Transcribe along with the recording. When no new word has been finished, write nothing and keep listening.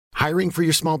Hiring for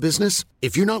your small business?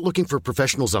 If you're not looking for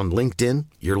professionals on LinkedIn,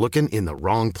 you're looking in the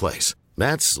wrong place.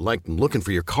 That's like looking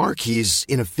for your car keys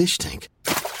in a fish tank.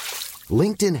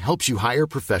 LinkedIn helps you hire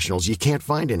professionals you can't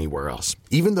find anywhere else,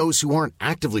 even those who aren't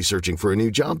actively searching for a new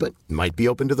job but might be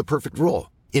open to the perfect role.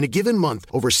 In a given month,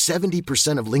 over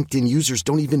 70% of LinkedIn users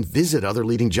don't even visit other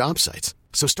leading job sites.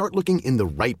 So start looking in the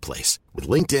right place. With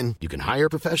LinkedIn, you can hire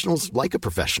professionals like a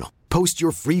professional. Post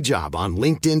your free job on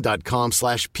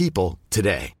linkedin.com/people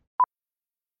today.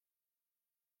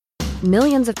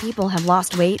 Millions of people have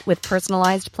lost weight with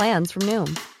personalized plans from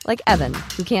Noom. Like Evan,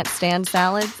 who can't stand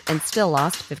salads and still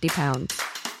lost 50 pounds.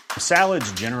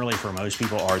 Salads generally for most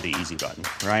people are the easy button,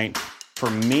 right? For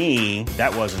me,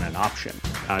 that wasn't an option.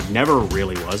 I never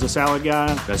really was a salad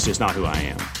guy. That's just not who I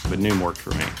am. But Noom worked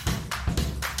for me.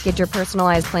 Get your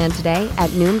personalized plan today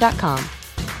at Noom.com.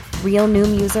 Real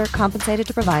Noom user compensated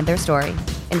to provide their story.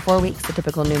 In 4 weeks, the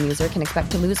typical Noom user can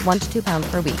expect to lose 1 to 2 pounds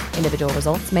per week. Individual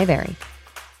results may vary.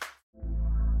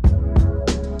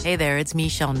 Hey there, it's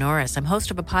Michelle Norris. I'm host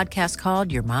of a podcast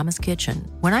called Your Mama's Kitchen.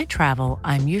 When I travel,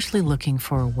 I'm usually looking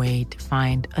for a way to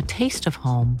find a taste of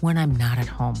home when I'm not at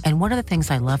home. And one of the things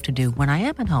I love to do when I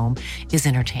am at home is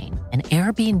entertain. And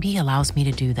Airbnb allows me to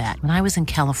do that. When I was in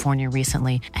California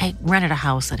recently, I rented a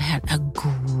house that had a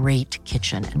great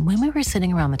kitchen. And when we were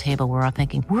sitting around the table, we were all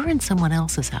thinking, we're in someone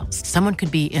else's house. Someone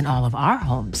could be in all of our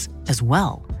homes as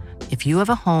well. If you have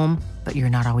a home, but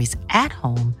you're not always at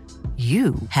home,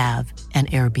 you have an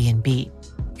Airbnb.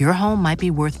 Your home might be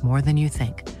worth more than you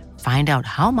think. Find out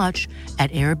how much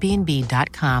at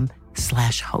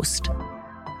airbnb.com/host.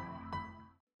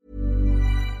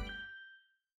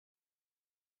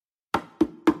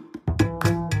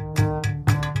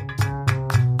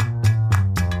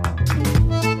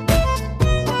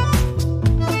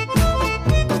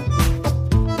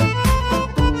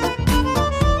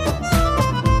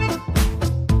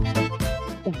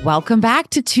 Welcome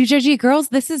back to TJG Girls.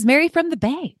 This is Mary from the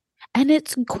Bay. And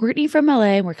it's Courtney from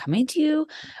LA. And we're coming to you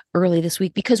early this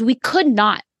week because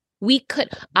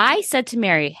I said to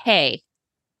Mary, hey,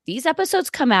 these episodes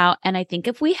come out. And I think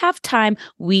if we have time,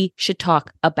 we should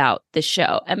talk about the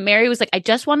show. And Mary was like, I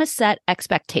just want to set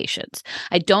expectations.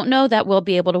 I don't know that we'll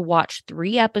be able to watch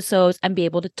 3 episodes and be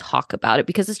able to talk about it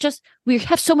because it's just, we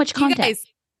have so much content.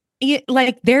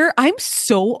 I'm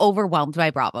so overwhelmed by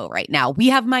Bravo right now. We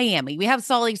have Miami, we have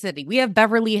Salt Lake City, we have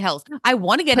Beverly Hills. I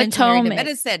want to get into Married to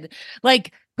Medicine,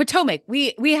 like Potomac.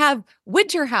 We have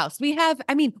Winter House. We have,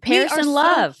 Paris and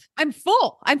Love. I'm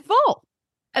full.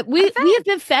 We have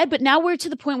been fed, but now we're to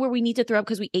the point where we need to throw up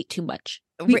because we ate too much.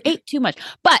 We ate too much,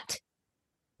 but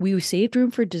we saved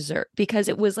room for dessert because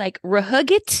it was like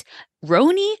RHUGT,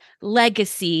 RHONY,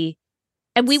 Legacy.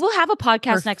 And we will have a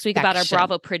podcast next week about our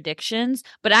Bravo predictions,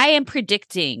 but I am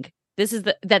predicting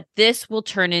that this will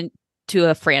turn into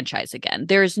a franchise again.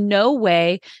 There is no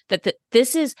way that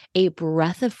this is a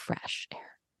breath of fresh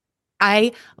air.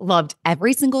 I loved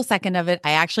every single second of it.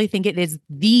 I actually think it is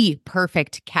the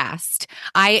perfect cast.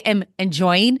 I am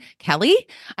enjoying Kelly.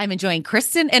 I'm enjoying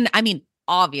Kristen. And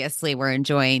obviously, we're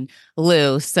enjoying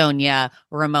Lou, Sonia,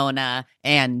 Ramona,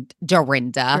 and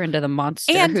Dorinda. Dorinda the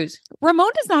monster. And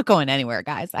Ramona's not going anywhere,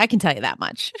 guys. I can tell you that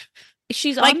much.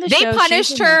 She's like, on the they show.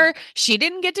 Punished her. She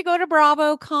didn't get to go to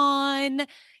BravoCon.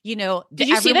 Did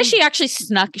you see that she actually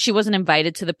snuck? She wasn't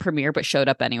invited to the premiere, but showed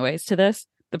up anyways to the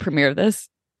premiere of this.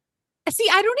 See,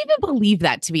 I don't even believe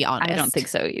that, to be honest. I don't think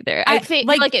so either. I think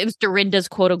like it was Dorinda's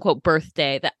quote unquote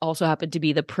birthday that also happened to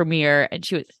be the premiere, and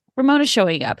Ramona's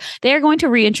showing up. They are going to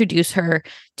reintroduce her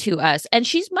to us, and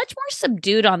she's much more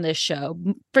subdued on this show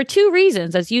for 2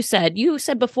 reasons. As you said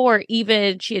before,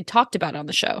 even she had talked about on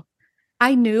the show.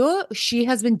 I knew she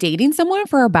has been dating someone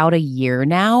for about a year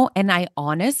now, and I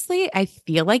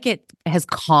feel like it has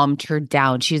calmed her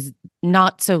down. She's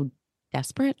not so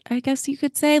desperate, I guess you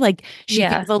could say. Like she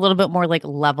feels a little bit more like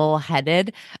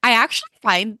level-headed. I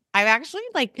actually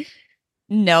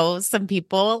know some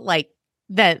people like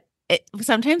that.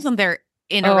 Sometimes when they're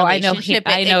in a relationship,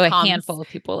 I know a handful of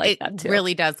people like that too. It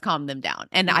really does calm them down.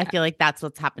 And I feel like that's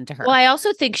what's happened to her. Well, I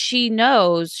also think she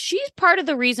knows she's part of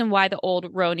the reason why the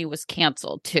old RHONY was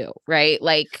canceled too, right?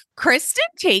 Like Kristen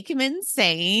Takeman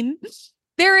saying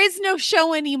there is no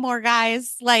show anymore,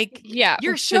 guys. Like,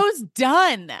 your show's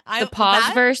done. The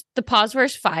pause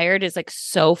verse fired is like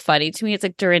so funny to me. It's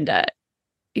like, Dorinda,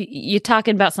 you're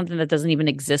talking about something that doesn't even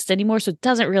exist anymore, so it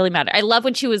doesn't really matter. I love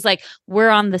when she was like, we're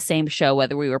on the same show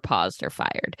whether we were paused or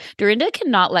fired. Dorinda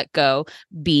cannot let go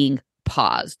being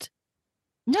paused.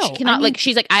 No, she cannot.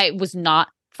 She's like, I was not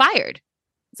fired.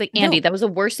 It's like, Andy, that was the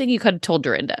worst thing you could have told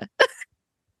Dorinda.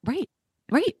 Right.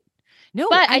 No,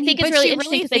 but I think it's really she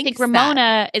interesting because I think thinks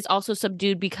Ramona is also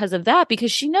subdued because of that,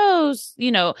 because she knows,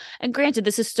 and granted,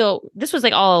 this was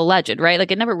like all alleged, right? Like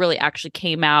it never really actually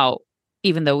came out,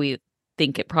 even though we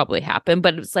think it probably happened.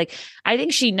 But it's like, I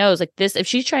think she knows like this, if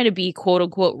she's trying to be quote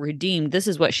unquote redeemed, this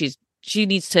is what she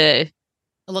needs to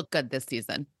look good this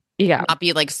season. Yeah. Not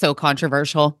be like so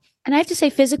controversial. And I have to say,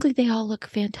 physically, they all look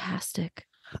fantastic.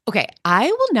 Okay. I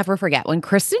will never forget when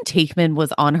Kristen Taekman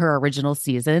was on her original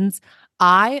seasons.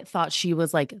 I thought she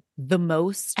was like the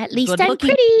most, at least I'm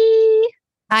good-looking.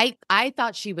 pretty. I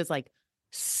thought she was like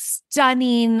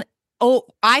stunning. Oh,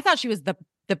 I thought she was the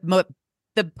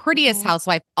prettiest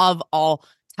housewife of all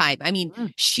time. I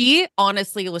mean, she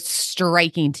honestly was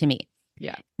striking to me.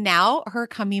 Yeah. Now her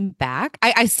coming back,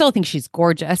 I still think she's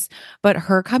gorgeous, but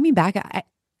her coming back,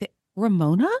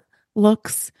 Ramona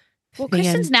looks.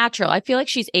 Kristen's natural. I feel like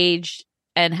she's aged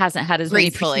and hasn't had as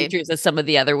many procedures as some of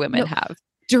the other women have.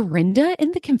 Dorinda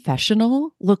in the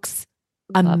confessional looks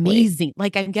amazing.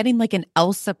 Like I'm getting like an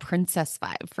Elsa princess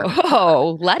vibe from her.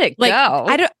 Oh, let it like,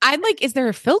 go. I'm like, is there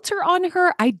a filter on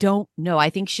her? I don't know. I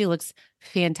think she looks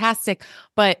fantastic,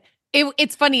 but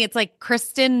it's funny. It's like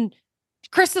Kristen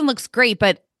looks great,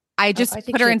 but I just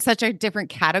put her in such a different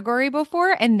category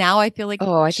before. And now I feel like,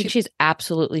 I think she's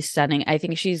absolutely stunning. I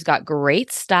think she's got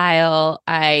great style.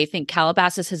 I think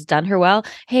Calabasas has done her well.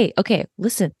 Hey, okay,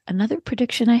 listen, another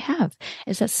prediction I have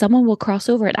is that someone will cross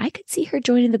over and I could see her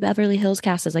joining the Beverly Hills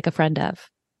cast as like a friend of.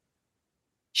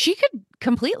 She could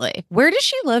completely. Where does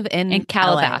she live in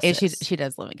Calabasas? She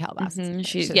does live in Calabasas.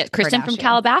 Mm-hmm. Kristen from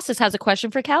Calabasas has a question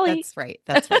for Kelly.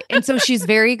 That's right. And so she's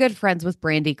very good friends with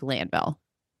Brandi Glanville.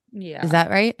 Yeah. Is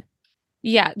that right?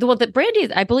 Yeah. Well, the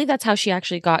Brandi, I believe that's how she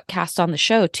actually got cast on the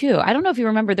show too. I don't know if you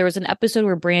remember, there was an episode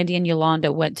where Brandi and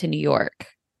Yolanda went to New York.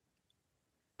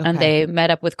 Okay. And they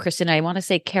met up with Kristen. I want to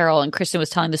say Carol, and Kristen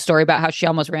was telling the story about how she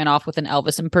almost ran off with an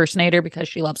Elvis impersonator because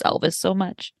she loves Elvis so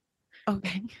much.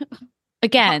 Okay.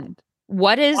 Again,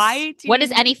 what is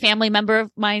any family member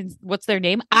of mine? What's their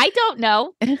name? I don't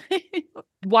know.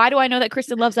 Why do I know that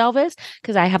Kristen loves Elvis?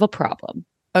 Because I have a problem.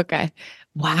 Okay.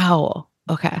 Wow.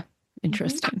 Okay.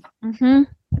 Interesting. Mm-hmm.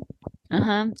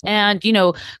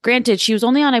 And granted, she was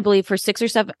only on, I believe, for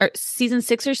season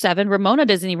 6 or 7. Ramona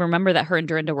doesn't even remember that her and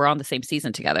Dorinda were on the same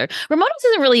season together. Ramona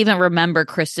doesn't really even remember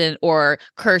Kristen or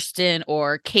Kirsten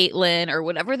or Caitlin or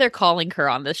whatever they're calling her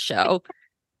on this show.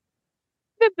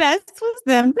 The best was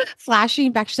them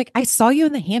flashing back. She's like, I saw you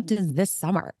in the Hamptons this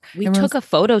summer. We took a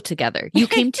photo together. You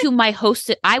came to my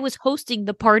I was hosting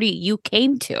the party you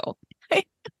came to.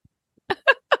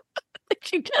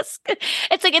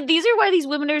 It's like, and these are why these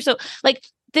women are so like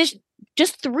this.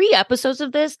 Just 3 episodes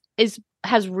of this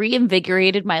has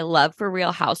reinvigorated my love for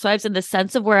Real Housewives in the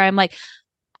sense of where I'm like,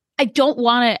 I don't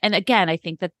want to. And again, I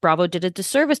think that Bravo did a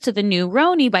disservice to the new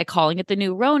RHONY by calling it the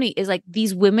new RHONY. Is like,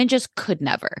 these women just could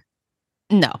never.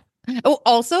 No. Oh,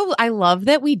 also, I love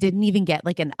that we didn't even get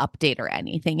like an update or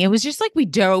anything. It was just like we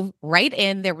dove right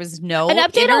in. There was no an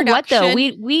update on what though.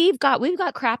 We've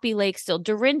got Crappy Lake still.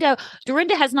 Dorinda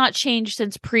has not changed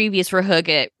since previous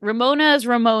RHUGT. Ramona is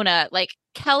Ramona. Like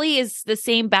Kelly is the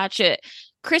same batshit.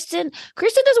 Kristen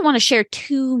doesn't want to share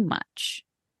too much.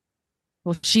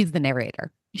 Well, she's the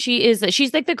narrator. She's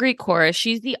like the Greek chorus.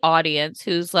 She's the audience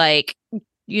who's like,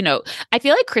 I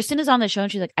feel like Kristen is on the show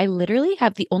and she's like, I literally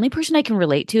have the only person I can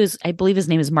relate to is, I believe his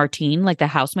name is Martine, like the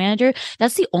house manager.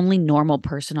 That's the only normal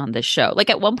person on this show. Like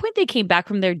at one point they came back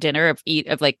from their dinner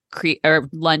or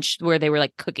lunch where they were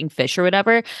like cooking fish or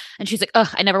whatever. And she's like, ugh,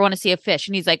 I never want to see a fish.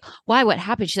 And he's like, why? What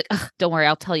happened? She's like, ugh, don't worry,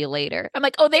 I'll tell you later. I'm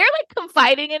like, oh, they're like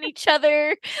confiding in each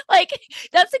other. Like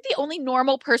that's like the only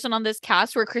normal person on this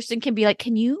cast where Kristen can be like,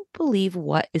 can you believe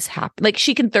what is happening? Like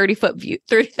she can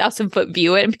 30,000 foot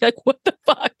view it and be like, what the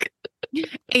fuck?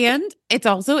 And it's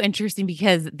also interesting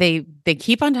because they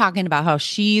keep on talking about how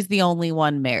she's the only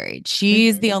one married.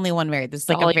 She's the only one married. This is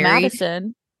like Dolly a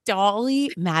very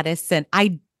Dolly Madison.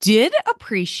 I did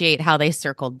appreciate how they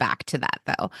circled back to that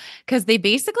though, because they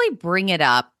basically bring it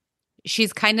up.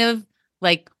 She's kind of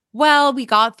like, well, we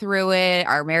got through it.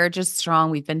 Our marriage is strong.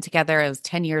 We've been together. It was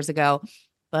 10 years ago.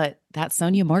 But that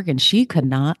Sonia Morgan, she could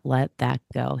not let that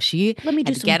go. She let me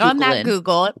had to get on that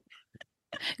Google.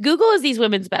 Google is these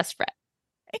women's best friend.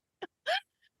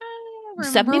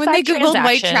 75 when they Googled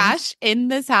white trash in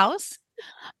this house.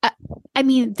 I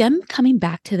mean, them coming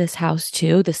back to this house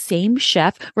too, the same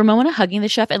chef, Ramona hugging the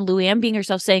chef and Luann being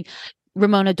herself saying,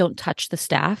 Ramona, don't touch the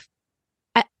staff.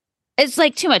 It's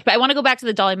like too much. But I want to go back to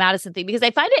the Dolly Madison thing because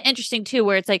I find it interesting too,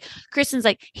 where it's like Kristen's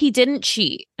like, he didn't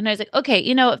cheat. And I was like, okay,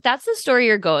 if that's the story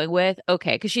you're going with,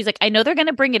 okay. Because she's like, I know they're going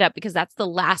to bring it up because that's the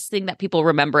last thing that people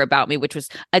remember about me, which was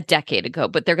a decade ago.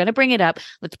 But they're going to bring it up.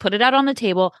 Let's put it out on the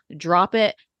table, drop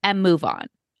it, and move on.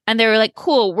 And they were like,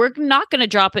 cool, we're not going to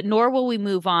drop it, nor will we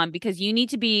move on because you need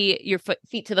to be your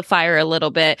feet to the fire a little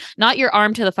bit, not your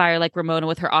arm to the fire like Ramona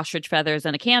with her ostrich feathers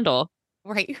and a candle.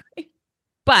 Right.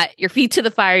 But your feet to the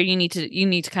fire, you need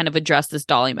to kind of address this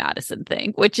Dolly Madison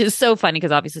thing, which is so funny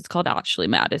because obviously it's called Ashley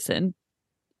Madison.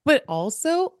 But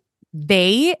also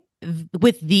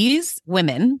with these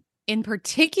women in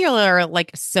particular,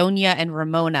 like Sonia and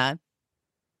Ramona,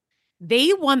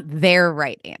 they want their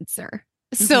right answer.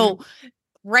 So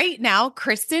right now,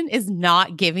 Kristen is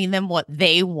not giving them what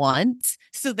they want.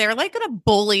 So they're like going to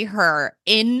bully her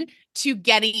into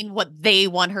getting what they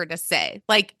want her to say.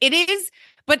 Like it is,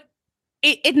 but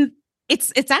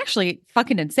it's actually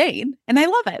fucking insane. And I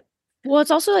love it. Well, it's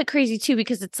also like crazy too,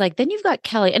 because it's like, then you've got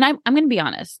Kelly. And I'm going to be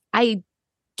honest. I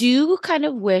do kind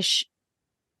of wish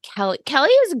Kelly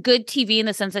is good TV in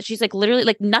the sense that she's like literally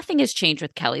like nothing has changed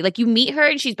with Kelly. Like you meet her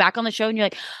and she's back on the show and you're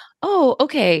like, oh,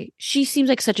 okay. She seems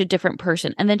like such a different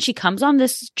person. And then she comes on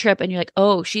this trip and you're like,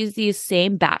 oh, she's the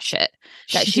same batshit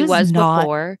that she was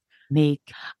before.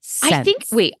 Make sense.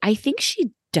 I think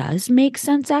she does make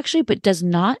sense actually, but does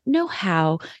not know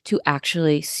how to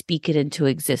actually speak it into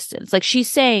existence. Like she's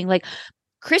saying like,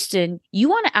 Kristen, you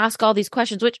want to ask all these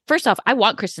questions, which first off, I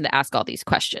want Kristen to ask all these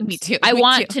questions. Me too. I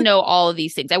want to know all of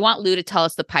these things. I want Lou to tell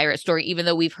us the pirate story, even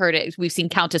though we've heard it. We've seen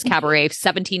Countess Cabaret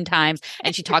 17 times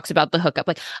and she talks about the hookup.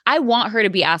 Like I want her to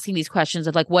be asking these questions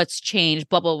of like, what's changed,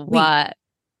 blah, blah, blah.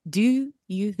 Do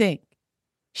you think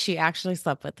she actually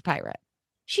slept with the pirate?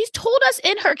 She's told us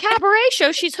in her cabaret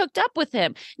show she's hooked up with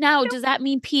him. Now, does that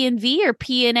mean P and V or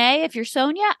P and A if you're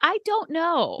Sonia? I don't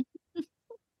know.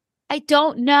 I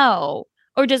don't know.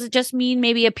 Or does it just mean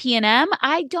maybe a P and M?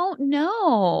 I don't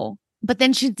know. But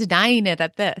then she's denying it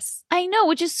at this. I know,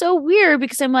 which is so weird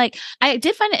because I'm like, I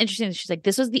did find it interesting that she's like,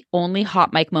 this was the only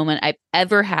hot mic moment I've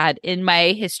ever had in my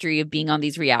history of being on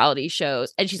these reality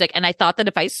shows. And she's like, and I thought that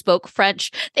if I spoke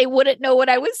French, they wouldn't know what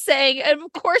I was saying. And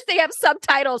of course they have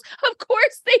subtitles. Of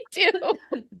course they do.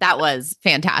 That was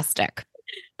fantastic.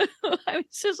 I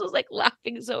just was like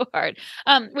laughing so hard.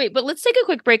 Wait, but let's take a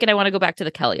quick break and I want to go back to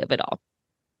the Kelly of it all.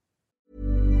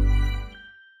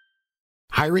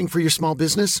 Hiring for your small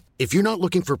business? If you're not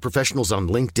looking for professionals on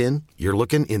LinkedIn, you're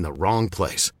looking in the wrong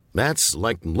place. That's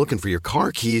like looking for your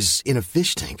car keys in a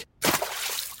fish tank.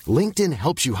 LinkedIn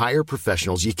helps you hire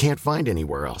professionals you can't find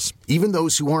anywhere else, even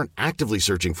those who aren't actively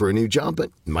searching for a new job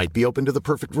but might be open to the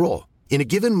perfect role. In a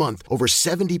given month, over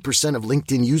 70% of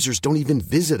LinkedIn users don't even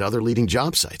visit other leading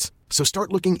job sites. So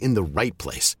start looking in the right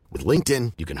place. With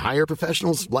LinkedIn, you can hire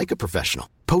professionals like a professional.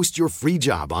 Post your free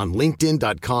job on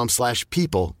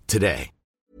linkedin.com/people today.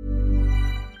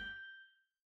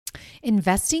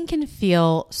 Investing can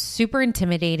feel super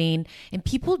intimidating and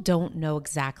people don't know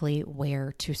exactly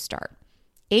where to start.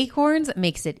 Acorns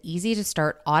makes it easy to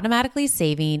start automatically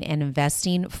saving and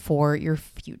investing for your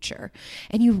future.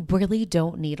 And you really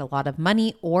don't need a lot of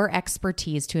money or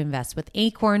expertise to invest with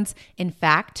Acorns. In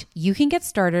fact, you can get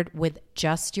started with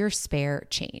just your spare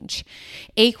change.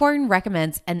 Acorn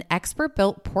recommends an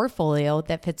expert-built portfolio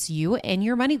that fits you and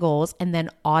your money goals and then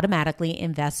automatically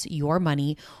invests your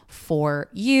money for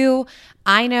you.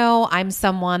 I know I'm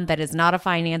someone that is not a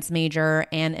finance major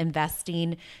and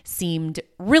investing seemed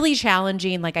really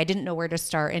challenging. Like I didn't know where to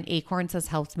start, and Acorns has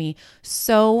helped me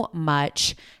so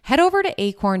much. Head over to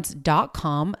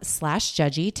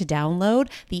acorns.com/judgy to download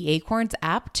the Acorns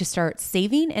app to start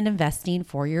saving and investing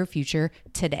for your future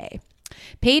today.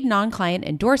 Paid non-client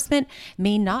endorsement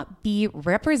may not be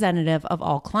representative of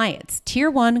all clients.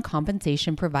 Tier 1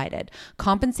 compensation provided.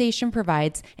 Compensation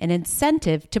provides an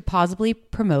incentive to positively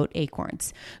promote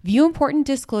Acorns. View important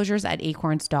disclosures at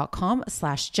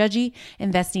acorns.com/judgy.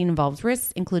 Investing involves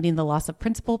risks, including the loss of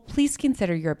principal. Please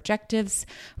consider your objectives,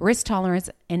 risk tolerance,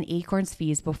 and Acorns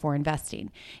fees before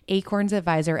investing. Acorns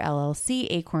Advisor LLC.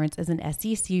 Acorns is an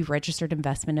SEC registered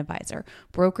investment advisor.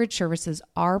 Brokerage services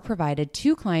are provided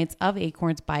to clients of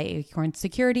Acorns by Acorns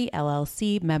Security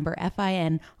LLC, member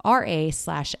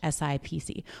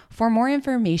FINRA/SIPC. For more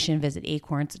information, visit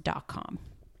acorns.com.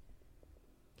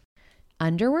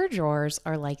 Underwear drawers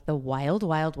are like the wild,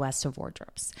 wild west of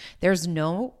wardrobes. There's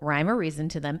no rhyme or reason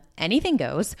to them. Anything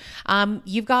goes.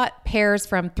 You've got pairs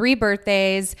from 3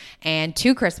 birthdays and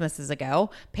 2 Christmases ago,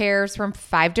 pairs from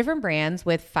 5 different brands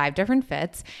with 5 different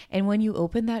fits. And when you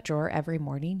open that drawer every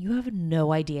morning, you have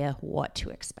no idea what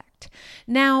to expect.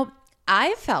 Now,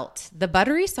 I felt the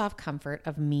buttery soft comfort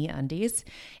of Me Undies,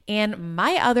 and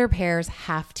my other pairs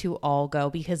have to all go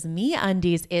because Me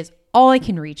Undies is all I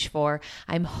can reach for.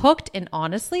 I'm hooked, and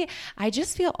honestly, I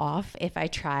just feel off if I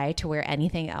try to wear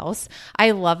anything else.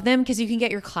 I love them because you can get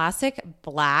your classic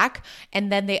black, and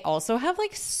then they also have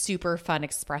like super fun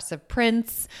expressive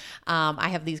prints. I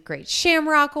have these great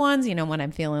shamrock ones, when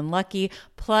I'm feeling lucky.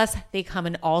 Plus, they come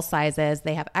in all sizes.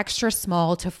 They have extra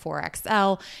small to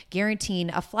 4XL,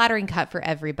 guaranteeing a flattering cut for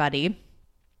everybody.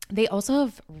 They also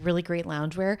have really great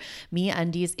loungewear. Me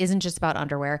Undies isn't just about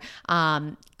underwear.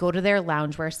 Go to their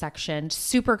loungewear section.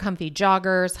 Super comfy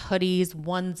joggers, hoodies,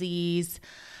 onesies.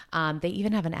 They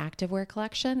even have an activewear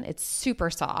collection. It's super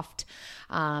soft.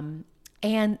 And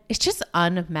it's just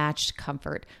unmatched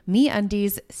comfort. Me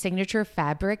Undies' signature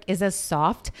fabric is as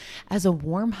soft as a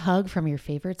warm hug from your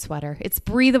favorite sweater. It's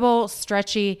breathable,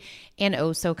 stretchy, and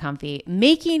oh so comfy,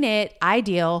 making it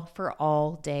ideal for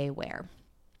all day wear.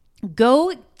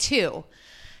 Go to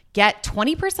get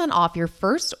 20% off your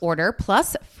first order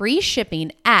plus free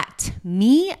shipping at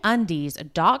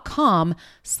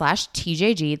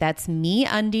meundies.com/TJG. That's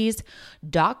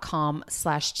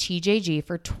meundies.com/TJG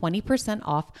for 20%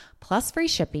 off plus free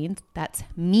shipping. That's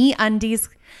MeUndies,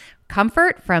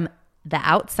 comfort from the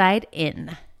outside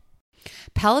in.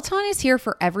 Peloton is here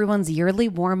for everyone's yearly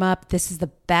warm-up. This is the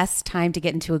best time to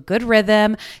get into a good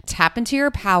rhythm, tap into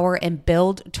your power, and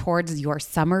build towards your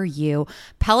summer you.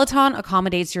 Peloton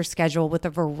accommodates your schedule with a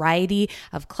variety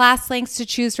of class lengths to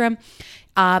choose from.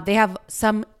 They have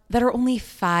some that are only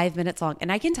 5 minutes long.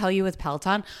 And I can tell you with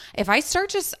Peloton, if I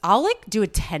start I'll do a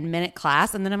 10-minute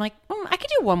class and then I'm like, I could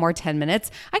do one more 10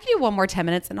 minutes. I could do one more 10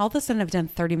 minutes. And all of a sudden I've done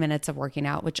 30 minutes of working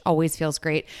out, which always feels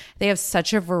great. They have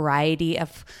such a variety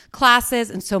of classes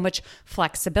and so much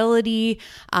flexibility.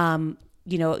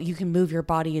 You can move your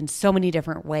body in so many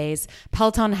different ways.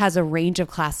 Peloton has a range of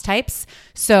class types.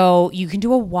 So you can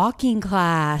do a walking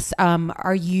class.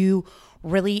 Are you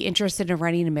really interested in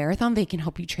running a marathon? They can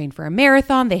help you train for a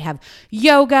marathon. They have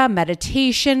yoga,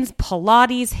 meditations,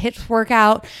 Pilates, HIIT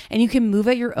workout, and you can move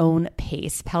at your own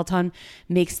pace. Peloton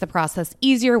makes the process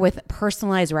easier with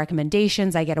personalized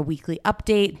recommendations. I get a weekly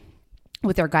update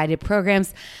with their guided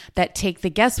programs that take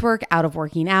the guesswork out of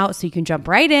working out so you can jump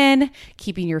right in,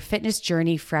 keeping your fitness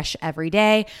journey fresh every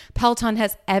day. Peloton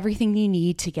has everything you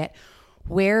need to get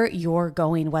where you're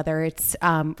going, whether it's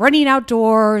running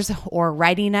outdoors or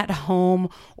riding at home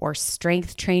or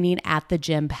strength training at the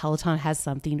gym. Peloton has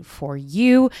something for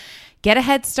you. Get a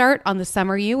head start on the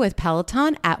summer you with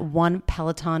Peloton at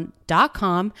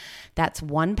onepeloton.com. That's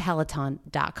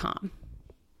onepeloton.com.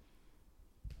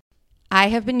 I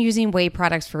have been using whey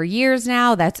products for years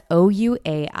now. That's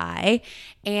OUAI.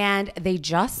 And they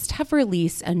just have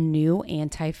released a new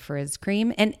anti-frizz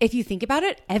cream. And if you think about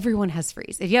it, everyone has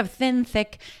frizz. If you have thin,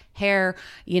 thick hair,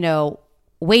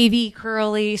 wavy,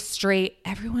 curly, straight,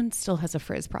 everyone still has a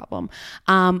frizz problem.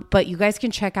 But you guys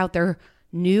can check out their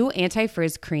new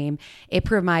anti-frizz cream. It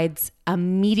provides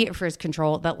immediate frizz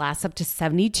control that lasts up to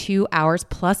 72 hours.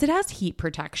 Plus it has heat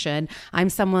protection. I'm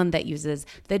someone that uses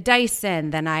the Dyson,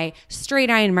 then I straight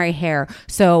iron my hair.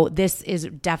 So this is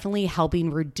definitely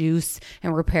helping reduce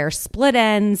and repair split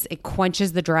ends. It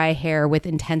quenches the dry hair with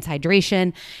intense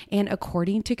hydration. And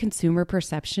according to consumer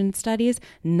perception studies,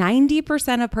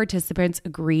 90% of participants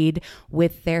agreed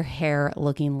with their hair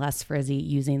looking less frizzy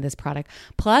using this product.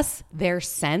 Plus their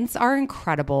scents are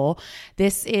incredible.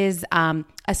 This is a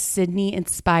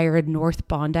Sydney-inspired North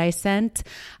Bondi scent.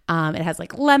 It has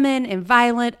lemon and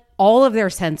violet. All of their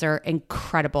scents are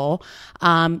incredible.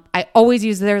 I always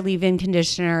use their leave-in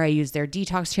conditioner. I use their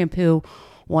detox shampoo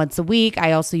once a week.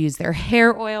 I also use their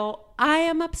hair oil. I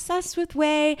am obsessed with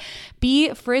whey.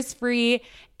 Be frizz-free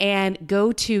and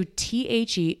go to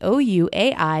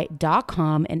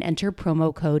THEOUAI.com and enter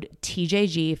promo code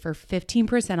TJG for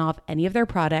 15% off any of their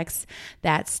products.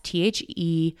 That's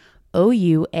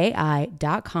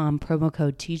THEOUAI.com, promo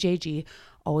code TJG.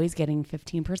 Always getting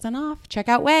 15% off. Check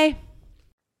out whey.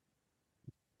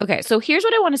 Okay, so here's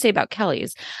what I want to say about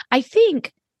Kelly's. I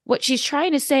think what she's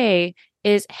trying to say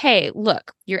is, hey,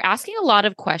 look, you're asking a lot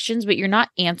of questions, but you're not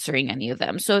answering any of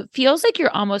them. So it feels like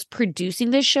you're almost producing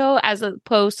this show as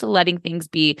opposed to letting things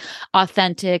be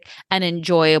authentic and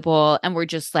enjoyable. And we're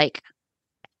just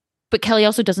but Kelly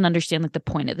also doesn't understand the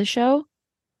point of the show.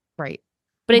 Right.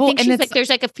 But I think she's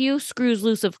there's a few screws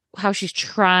loose of how she's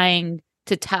trying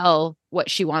to tell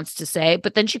what she wants to say.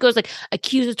 But then she goes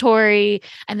accusatory.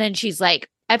 And then she's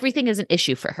everything is an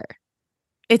issue for her.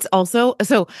 It's also,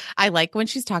 so I like when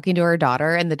she's talking to her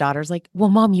daughter and the daughter's like, well,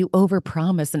 mom, you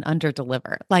overpromise and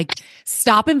underdeliver.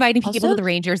 Stop inviting people to the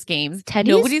Rangers games.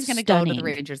 Teddy Nobody's going to go to the stunning.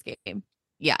 Rangers game.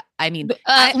 Yeah. I mean,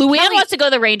 Luann Kelly- wants to go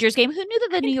to the Rangers game. Who knew that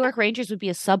the New York Rangers would be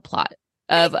a subplot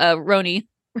of RHONY?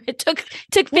 It took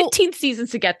 15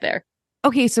 seasons to get there.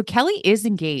 Okay, so Kelly is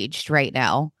engaged right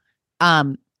now.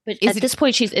 But at this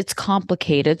point, it's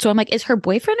complicated. So I'm like, is her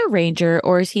boyfriend a Ranger,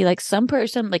 or is he like some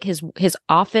person? Like his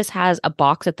office has a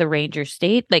box at the Ranger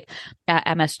State, like at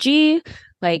MSG.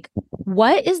 Like,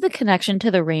 what is the connection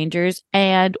to the Rangers,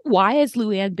 and why has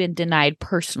Luann been denied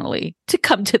personally to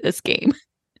come to this game?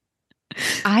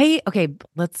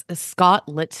 Let's Scott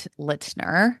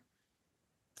Littner.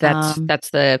 That's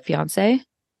the fiance.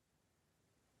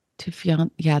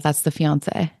 Yeah, that's the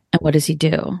fiance. And what does he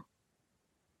do?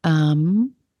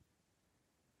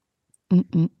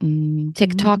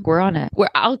 TikTok, we're on it.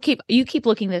 You keep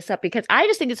looking this up, because I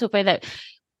just think it's so funny that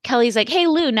Kelly's like, "Hey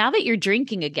Lou, now that you're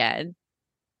drinking again,"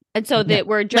 and so that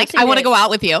we're like, "I want to go out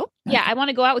with you." Yeah, I want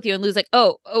to go out with you. And Lou's like,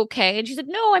 "Oh, okay." And she's like,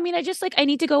 "No, I mean, I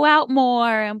need to go out more,"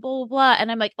 and blah blah blah. And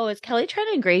I'm like, "Oh, is Kelly trying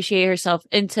to ingratiate herself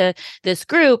into this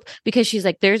group?" Because she's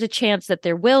like, "There's a chance that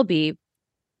there will be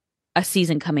a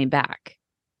season coming back."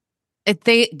 If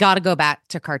they got to go back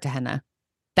to Cartagena.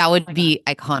 That would be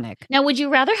iconic. Now, would you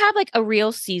rather have like a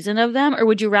real season of them, or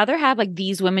would you rather have like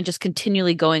these women just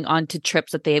continually going on to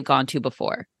trips that they have gone to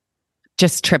before?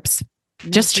 Just trips.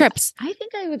 Just trips. I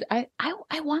think I would.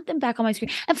 I want them back on my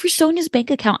screen. And for Sonia's bank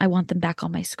account, I want them back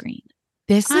on my screen.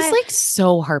 This is like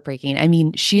so heartbreaking. I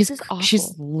mean, she's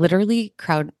literally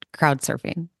crowd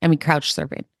surfing. I mean, couch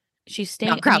surfing. She's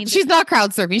staying. She's not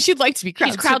crowd surfing. She'd like to be crowd.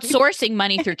 She's crowdsourcing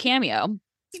money through Cameo.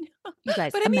 You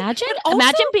guys, but imagine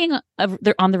being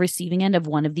they're on the receiving end of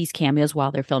one of these cameos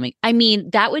while they're filming. I mean,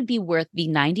 that would be worth the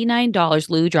 $99.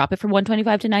 Lou, drop it from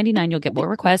 $125 to $99. You'll get more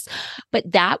requests.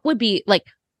 But that would be like,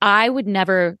 that would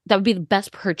be the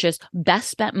best purchase, best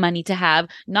spent money to have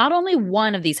not only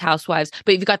one of these housewives,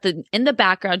 but you've got in the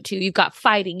background too. You've got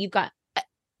fighting.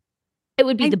 It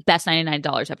would be the best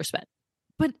 $99 ever spent.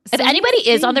 But if anybody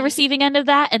is on the receiving end of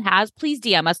that and please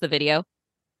DM us the video.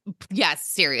 Yes,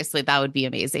 seriously, that would be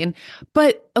amazing.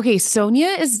 But okay, Sonia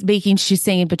is making, she's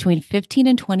saying between 15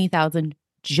 and 20,000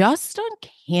 just on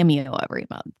Cameo every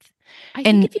month. I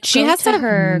think if she has to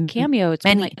her Cameo, it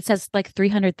says like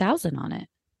 300,000 on it.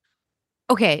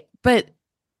 Okay, but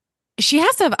she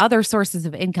has to have other sources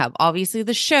of income. Obviously,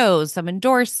 the shows, some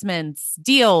endorsements,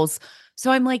 deals. So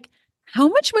I'm like, how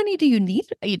much money do you need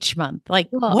each month? Like,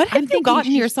 what have you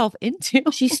gotten yourself into?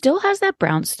 She still has that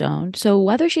brownstone. So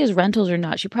whether she has rentals or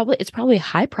not, it's probably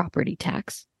high property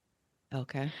tax.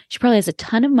 Okay. She probably has a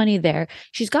ton of money there.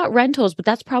 She's got rentals, but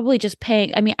that's probably just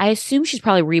paying. I mean, I assume she's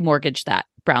probably remortgaged that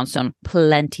brownstone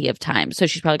plenty of times. So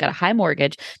she's probably got a high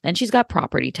mortgage. Then she's got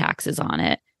property taxes on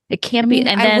it. It can't be.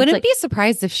 And I wouldn't be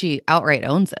surprised if she outright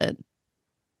owns it.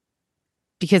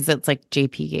 Because it's like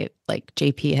JP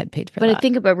had paid for that. But I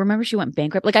think remember she went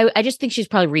bankrupt. Like I just think she's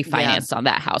probably refinanced on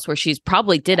that house, where she's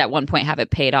probably did at one point have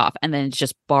it paid off, and then it's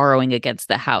just borrowing against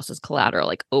the house as collateral,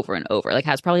 like over and over. Like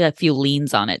has probably a few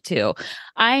liens on it too.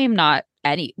 I am not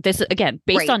this again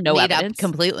based on no evidence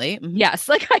completely. Mm-hmm. Yes,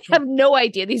 like I have no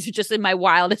idea. These are just in my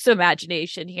wildest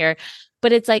imagination here.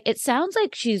 But it's like it sounds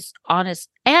like she's honest,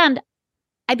 and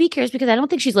I'd be curious because I don't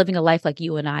think she's living a life like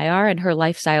you and I are, and her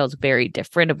lifestyle is very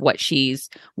different of what she's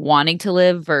wanting to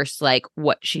live versus like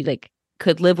what she like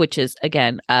could live, which is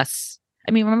again us.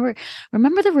 I mean,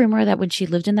 remember the rumor that when she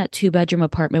lived in that 2-bedroom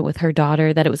apartment with her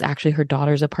daughter, that it was actually her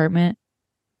daughter's apartment?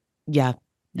 Yeah,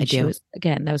 I do.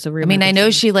 That was a rumor. I mean, I know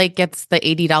she like gets the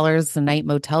 $80 a night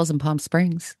motels in Palm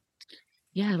Springs.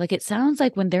 Yeah, like it sounds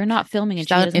like when they're not filming and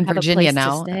she She's doesn't in have Virginia a place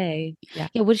now. to stay. Yeah,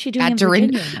 what is she doing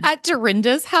at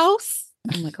Dorinda's house?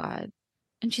 Oh my God.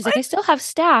 And she's like, I still have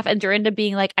staff. And Dorinda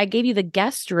being like, I gave you the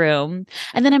guest room.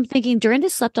 And then I'm thinking, Dorinda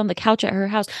slept on the couch at her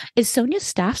house. Is Sonia's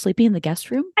staff sleeping in the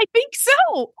guest room? I think so.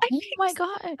 Oh my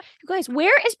God. You guys,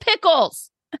 where is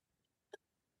Pickles?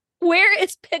 Where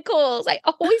is Pickles? I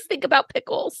always think about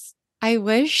Pickles. I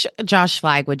wish Josh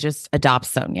Flagg would just adopt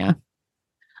Sonia.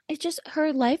 It's just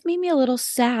her life made me a little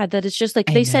sad that it's just like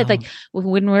they said, like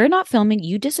when we're not filming,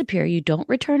 you disappear. You don't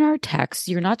return our texts.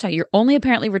 You're not talking. You're only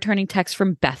apparently returning texts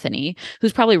from Bethany,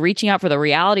 who's probably reaching out for the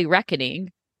reality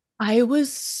reckoning. I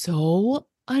was so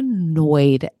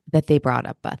annoyed that they brought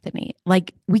up Bethany.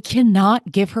 Like we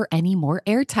cannot give her any more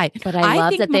airtime. But I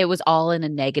love that it was all in a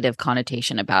negative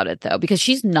connotation about it though, because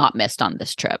she's not missed on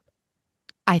this trip.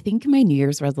 I think my New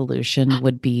Year's resolution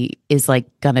is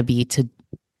gonna be to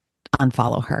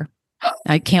unfollow her.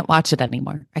 I can't watch it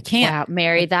anymore. I can't. Wow,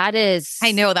 Mary, that is...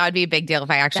 I know that would be a big deal if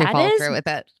I actually follow through with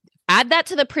it. Add that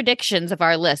to the predictions of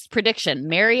our list. Prediction: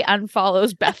 Mary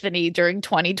unfollows Bethany during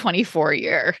 2024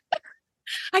 year.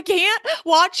 I can't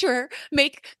watch her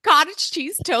make cottage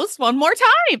cheese toast one more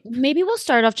time. Maybe we'll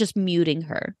start off just muting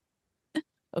her.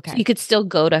 Okay. So you could still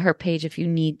go to her page if you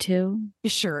need to.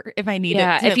 Sure. If I need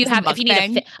Yeah, it. if you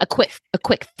need a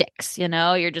quick fix, you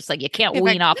just like, you can't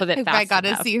wean off of it if fast I gotta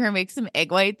enough. see her make some egg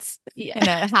whites Yeah. and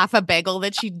a half a bagel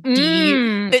that she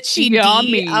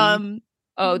yummy.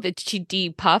 That she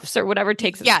de-puffs or whatever,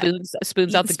 takes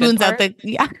spoons out the good part.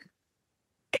 Yeah.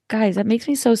 Guys, that makes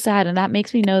me so sad, and that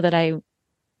makes me know that I'm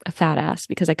a fat ass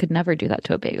because I could never do that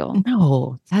to a bagel.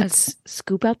 No, that's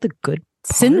scoop out the good part.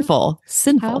 Sinful.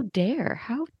 How dare.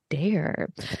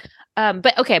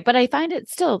 But I find it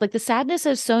still like the sadness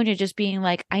of Sonia just being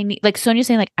like, Sonia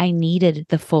saying like, I needed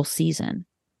the full season.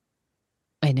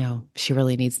 I know, she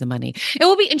really needs the money. It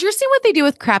will be interesting what they do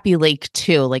with Crappy Lake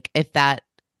too. Like if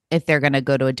they're going to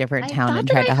go to a different town and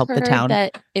try to help the town.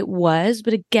 That it was,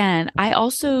 but again, I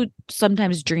also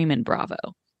sometimes dream in Bravo.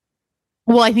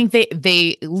 Well, I think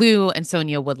Lou and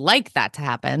Sonia would like that to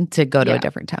happen, to go to a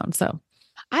different town. So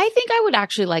I think I would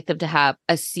actually like them to have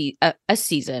a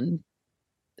season,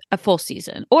 a full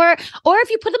season, or if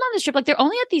you put them on the strip, like they're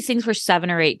only at these things for 7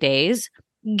 or 8 days,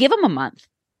 give them a month.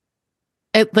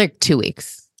 Like 2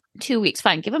 weeks. 2 weeks,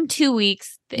 fine. Give them 2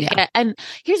 weeks. Yeah. And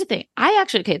here's the thing.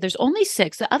 There's only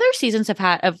 6. The other seasons of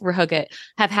RHUGT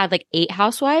have had like 8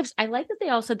 housewives. I like that they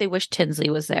all said they wish Tinsley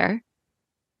was there.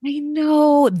 I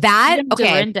know that.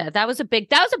 Okay. Dorinda. That was a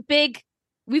big,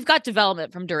 we've got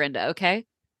development from Dorinda. Okay.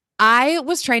 I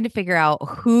was trying to figure out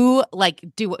who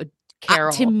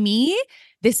Carol. To me,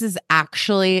 this is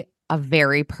actually a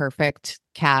very perfect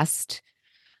cast.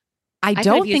 I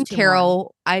don't think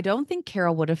Carol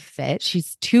would have fit.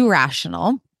 She's too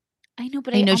rational. I know,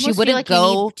 but I know she wouldn't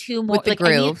go too more with the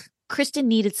groove. Kristen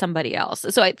needed somebody else.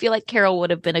 So I feel like Carol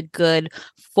would have been a good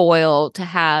foil to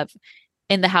have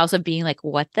in the house of being like,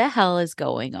 what the hell is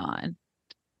going on?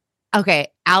 Okay.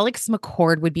 Alex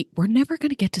McCord would be, we're never going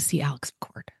to get to see Alex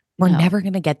McCord. We're never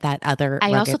going to get that other.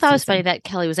 I also thought it was funny that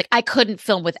Kelly was like, I couldn't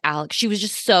film with Alex. She was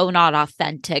just so not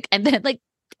authentic. And then like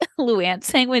Luann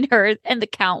saying when her and the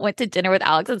Count went to dinner with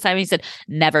Alex and Simon, he said,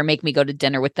 never make me go to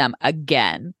dinner with them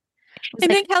again.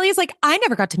 And then Kelly's like, I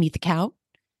never got to meet the Count.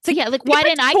 So yeah, like why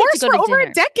didn't I get to go to over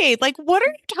dinner? A decade? Like, what are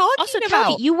you talking also, about?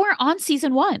 Kelly, you weren't on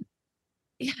season 1.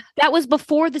 Yeah. That was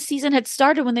before the season had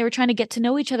started, when they were trying to get to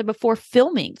know each other before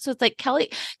filming. So it's like Kelly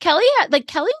and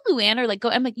Luann are like,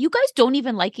 I'm like, you guys don't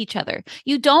even like each other.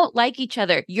 You don't like each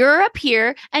other. You're up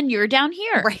here and you're down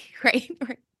here. Right.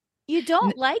 You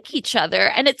don't like each other.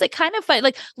 And it's like kind of fun.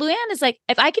 Like Luann is like,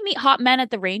 if I can meet hot men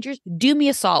at the Rangers, do me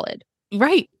a solid.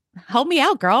 Right. Help me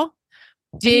out, girl.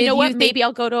 You know what? Maybe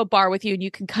I'll go to a bar with you and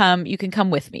you can come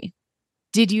with me.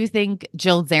 Did you think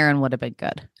Jill Zarin would have been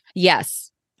good? Yes.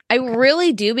 I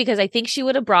really do, because I think she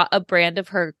would have brought a brand of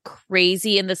her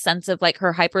crazy in the sense of like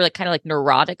her hyper, like kind of like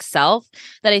neurotic self,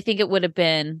 that I think it would have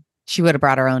been. She would have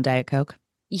brought her own Diet Coke.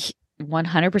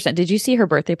 100%. Did you see her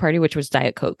birthday party, which was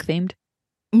Diet Coke themed?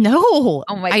 No.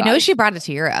 Oh my God. I know she brought it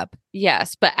to Europe.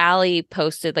 Yes. But Allie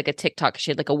posted like a TikTok.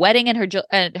 She had like a wedding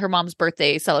and her mom's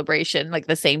birthday celebration, like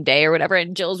the same day or whatever.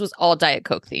 And Jill's was all Diet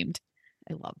Coke themed.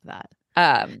 I love that.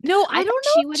 No, I don't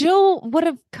know. Jill would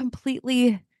have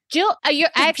completely. Jill, I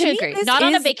actually agree. Not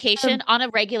on a vacation, on a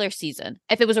regular season.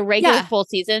 If it was a regular full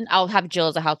season, I'll have Jill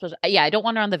as a house. Yeah, I don't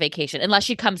want her on the vacation unless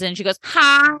she comes in and she goes,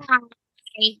 hi.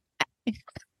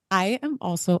 I am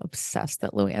also obsessed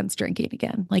that Luann's drinking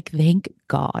again. Like, thank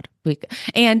God.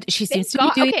 And she seems to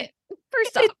be doing. Okay,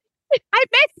 first off, I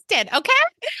missed it. Okay.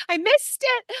 I missed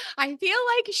it. I feel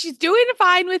like she's doing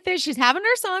fine with it. She's having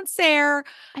her Sancerre.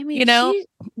 I mean,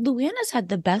 Luann has had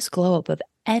the best glow up of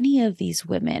any of these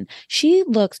women. She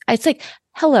looks, it's like,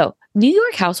 hello, New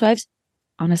York Housewives.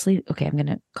 Honestly, okay, I'm going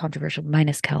to controversial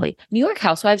minus Kelly. New York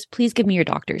Housewives, please give me your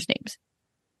doctors' names.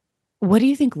 What do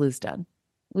you think Lou's done?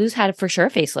 Lou's had for sure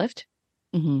a facelift.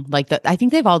 Mm-hmm. I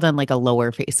think they've all done like a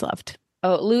lower facelift.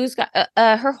 Oh, Lou's got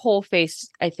her whole face.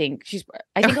 I think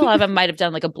a lot of them might have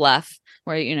done like a bluff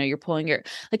where, you're pulling your,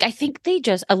 like, I think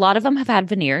a lot of them have had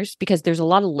veneers, because there's a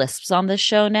lot of lisps on this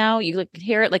show now. You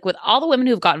hear it like with all the women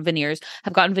who have gotten veneers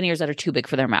that are too big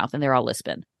for their mouth and they're all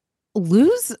lisping.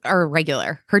 Lou's are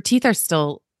regular. Her teeth are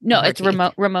still. No, it's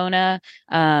Ramona.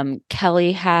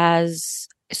 Kelly has,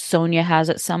 Sonia has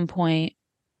at some point.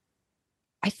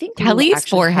 I think Kelly's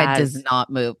forehead does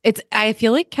not move. I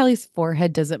feel like Kelly's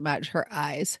forehead doesn't match her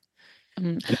eyes.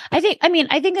 I think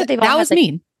that they've all that was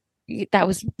mean. It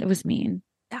was mean.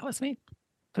 That was mean.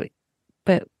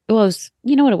 But it was,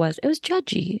 you know what it was? It was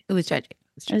judgy. It was judgy.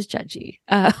 It was judgy.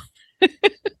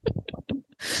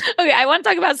 Okay, I want to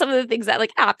talk about some of the things that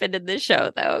like happened in this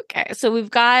show though. Okay. So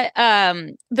we've got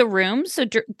the rooms. So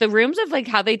the rooms of like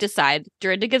how they decide.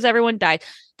 Dorinda gives everyone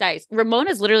dice.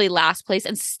 Ramona's literally last place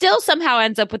and still somehow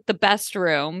ends up with the best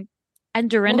room. And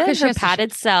Dorinda in her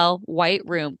padded cell, white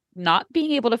room, not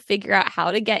being able to figure out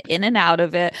how to get in and out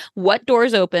of it, what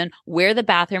doors open, where the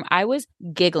bathroom. I was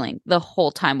giggling the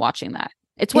whole time watching that.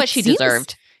 It's what she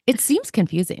deserved. It seems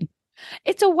confusing.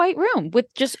 It's a white room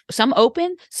with just some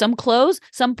open, some close,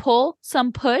 some pull,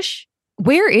 some push.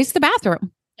 Where is the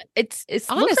bathroom? It's looks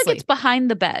like it's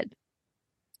behind the bed.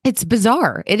 It's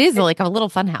bizarre. It is like a little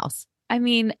fun house. I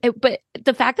mean, but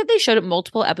the fact that they showed it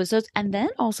multiple episodes and then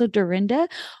also Dorinda,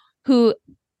 who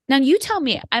now you tell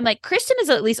me, I'm like, Kristen is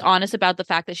at least honest about the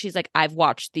fact that she's like, I've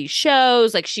watched these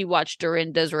shows. Like she watched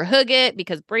Dorinda's RHUGT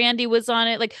because Brandy was on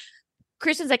it. Like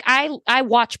Kristen's like, I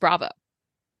watch Bravo.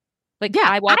 Like, yeah,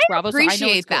 I watch Bravo, appreciate so I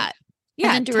know it's that. Good.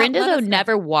 Yeah, and then Dorinda, though,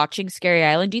 never watching Scary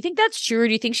Island. Do you think that's true, or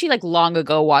do you think she, like, long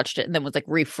ago watched it and then was, like,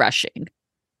 refreshing?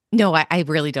 No, I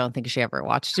really don't think she ever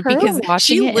watched it because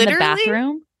she literally in the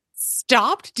bathroom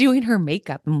stopped doing her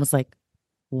makeup and was like,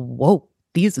 whoa,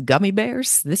 these gummy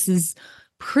bears, this is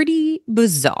pretty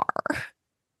bizarre.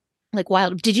 Like,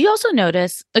 wild. Did you also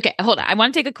notice? Okay, hold on. I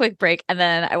want to take a quick break, and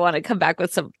then I want to come back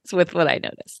with what I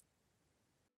noticed.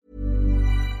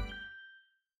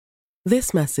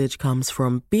 This message comes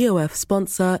from BOF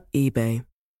sponsor eBay.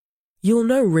 You'll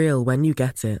know real when you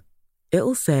get it.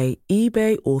 It'll say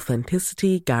eBay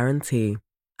Authenticity Guarantee.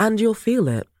 And you'll feel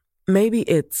it. Maybe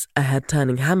it's a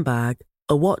head-turning handbag,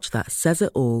 a watch that says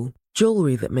it all,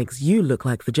 jewelry that makes you look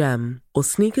like the gem, or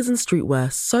sneakers and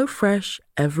streetwear so fresh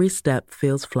every step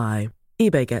feels fly.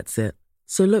 eBay gets it.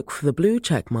 So look for the blue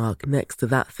check mark next to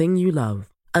that thing you love.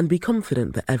 And be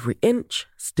confident that every inch,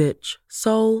 stitch,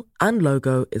 sole, and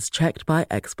logo is checked by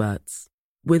experts.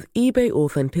 With eBay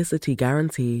Authenticity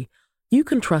Guarantee, you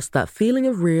can trust that feeling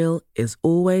of real is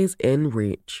always in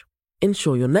reach.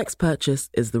 Ensure your next purchase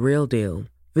is the real deal.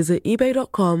 Visit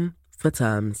ebay.com for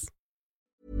terms.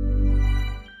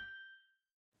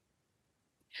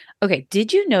 Okay,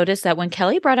 did you notice that when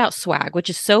Kelly brought out swag, which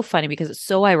is so funny because it's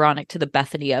so ironic to the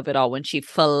Bethany of it all when she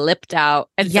flipped out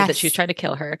and said that she was trying to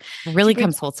kill her. Really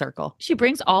comes full circle. She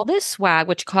brings all this swag,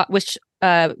 which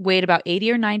weighed about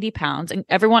 80 or 90 pounds. And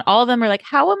all of them are like,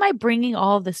 how am I bringing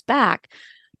all of this back?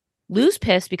 Lou's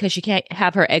pissed because she can't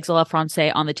have her eggs a la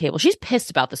francais on the table. She's pissed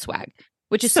about the swag.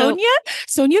 Which is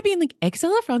Sonia being like, eggs a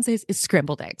la francais is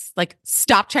scrambled eggs. Like,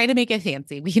 stop trying to make it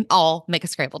fancy. We can all make a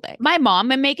scrambled egg. My mom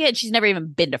would make it. She's never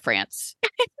even been to France.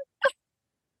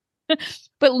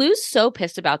 But Lou's so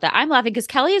pissed about that. I'm laughing because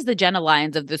Kelly is the Jenna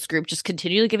Lyons of this group, just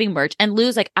continually giving merch. And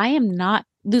Lou's like, I am not.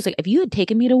 Lou's like, if you had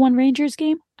taken me to one Rangers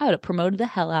game, I would have promoted the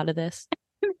hell out of this.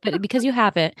 But because you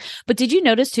haven't. But did you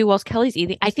notice too, whilst Kelly's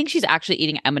eating, I think she's actually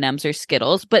eating M&Ms or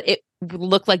Skittles, but it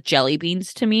looked like jelly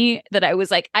beans to me that I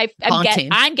was like, I'm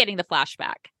getting the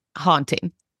flashback.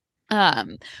 Haunting.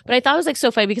 But I thought it was like so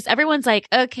funny because everyone's like,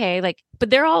 okay, like, but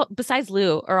they're all, besides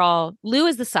Lou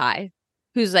is the sigh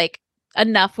who's like,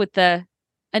 enough with the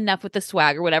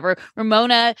swag or whatever.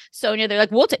 Ramona, Sonia, they're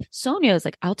like, Sonia is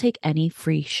like, I'll take any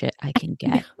free shit I can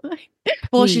get.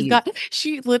 Well,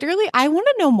 she literally, I want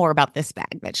to know more about this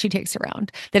bag that she takes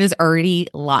around that is already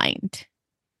lined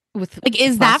with, like,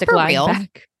 is that for real?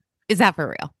 Bag. Is that for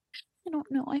real? I don't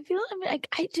know. I feel like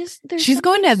she's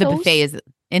going to the buffets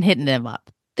and hitting them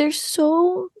up. I'm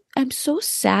so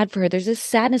sad for her. There's this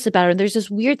sadness about her. And there's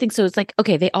this weird thing. So it's like,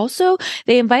 okay, they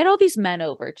invite all these men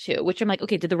over too, which I'm like,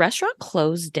 okay, did the restaurant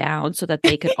close down so that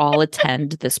they could all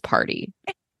attend this party?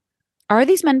 Are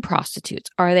these men prostitutes?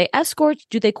 Are they escorts?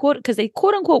 Do they because they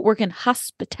quote unquote work in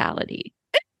hospitality?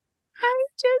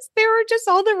 They were just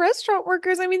all the restaurant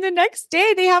workers. I mean, the next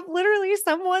day they have literally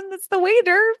someone that's the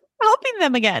waiter helping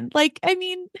them again. Like, I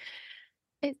mean,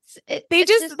 they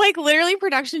just like literally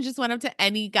production just went up to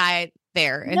any guy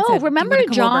there. And said, remember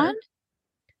John? Over?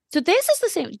 So this is the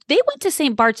same. They went to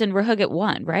St. Bart's and RHUGT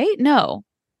 1, right? No.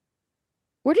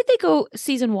 Where did they go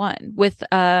season 1 with,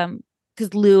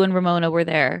 because Lou and Ramona were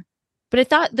there. But I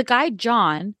thought the guy,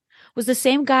 John, was the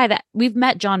same guy that we've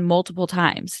met John multiple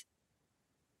times.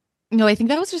 No, I think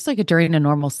that was just like during a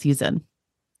normal season.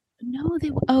 No,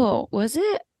 was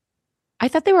it? I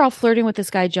thought they were all flirting with this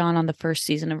guy, John, on the first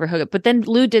season of RHUGT. But then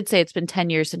Lou did say it's been 10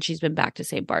 years since she's been back to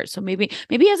St. Bart's. So maybe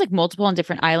he has like multiple on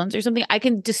different islands or something. I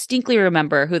can distinctly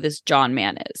remember who this John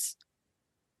man is.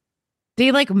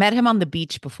 They like met him on the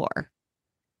beach before.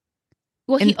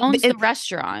 Well, he owns the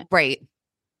restaurant. Right.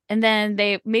 And then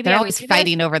they're always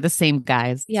fighting over the same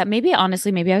guys. Yeah, maybe I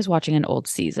was watching an old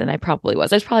season. I probably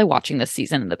was. I was probably watching this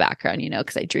season in the background,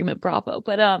 because I dream of Bravo.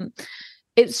 But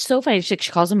It's so funny. She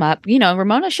calls him up. You know,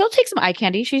 Ramona, she'll take some eye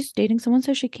candy. She's dating someone,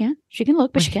 so she can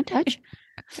look, but she can't touch.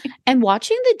 And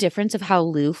watching the difference of how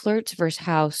Lou flirts versus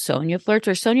how Sonia flirts,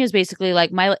 where Sonia is basically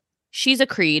like, she's a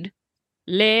Creed.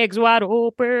 Legs wide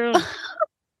open.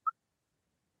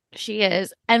 She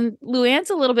is. And Luann's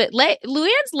a little bit,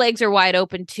 Luann's legs are wide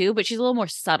open too, but she's a little more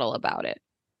subtle about it.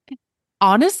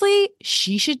 Honestly,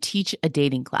 she should teach a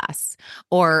dating class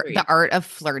or the art of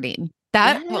flirting.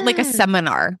 Like a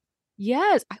seminar.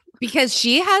 Yes. Because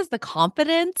she has the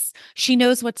confidence. She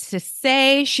knows what to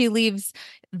say. She leaves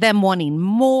them wanting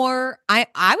more.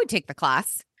 I would take the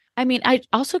class. I mean,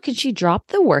 can she drop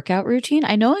the workout routine?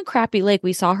 I know in Crappy Lake,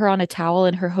 we saw her on a towel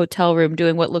in her hotel room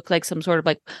doing what looked like some sort of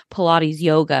like Pilates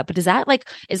yoga. But is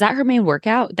that her main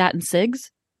workout? That and SIGs?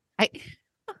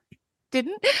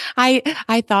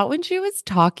 I thought when she was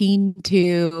talking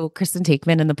to Kristen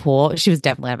Takeman in the pool, she was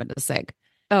definitely having a SIG.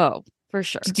 Oh, for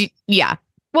sure. Yeah.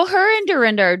 Well, her and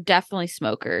Dorinda are definitely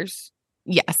smokers.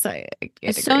 Yes. I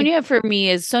Sonia for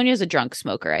me Sonia's a drunk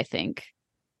smoker, I think.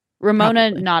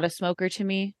 Ramona, probably not a smoker to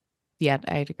me. Yeah,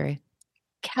 I'd agree.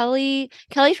 Kelly's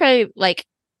probably like,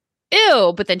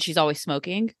 ew, but then she's always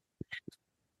smoking.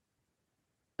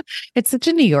 It's such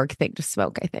a New York thing to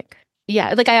smoke, I think.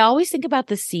 Yeah, like I always think about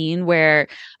the scene where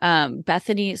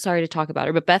Bethany, sorry to talk about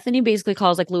her, but Bethany basically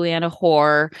calls like Luann a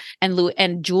whore,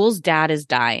 and Jules' dad is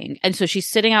dying. And so she's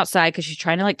sitting outside because she's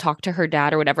trying to like talk to her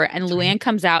dad or whatever. And Luann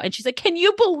comes out and she's like, "Can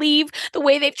you believe the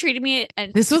way they've treated me?"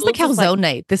 And this was the calzone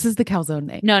night. This is the calzone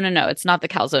night. No, it's not the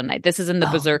calzone night. This is in the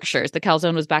Berserkshires. The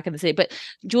calzone was back in the city. But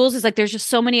Jules is like, there's just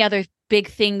so many other big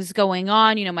things going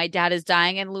on. You know, my dad is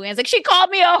dying. And Luann's like, she called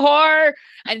me a whore.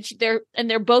 And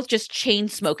they're both just chain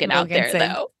smoking out there,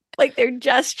 though. Like they're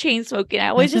just chain smoking. I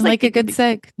always just like a good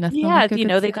seg. Nothing yeah, like you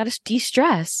know, they got to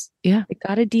de-stress. Yeah, they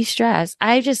got to de-stress.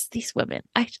 These women,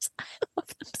 I love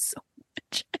them so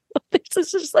much.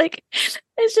 It's just like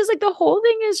the whole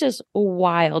thing is just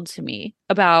wild to me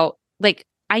about like,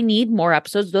 I need more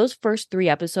episodes. Those first 3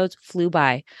 episodes flew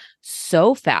by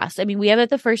so fast. I mean, we have at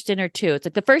the first dinner too. It's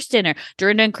like the first dinner,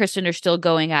 Dorinda and Kristen are still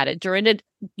going at it. Dorinda,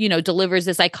 you know, delivers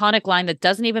this iconic line that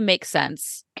doesn't even make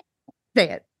sense.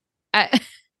 Say it.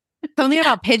 Something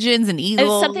about pigeons and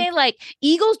eagles. Something like,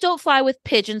 eagles don't fly with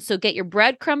pigeons, so get your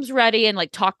breadcrumbs ready and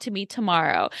like talk to me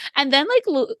tomorrow. And then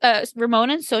like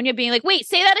Ramona and Sonia being like, wait,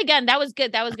 say that again. That was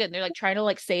good. And they're like trying to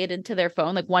like say it into their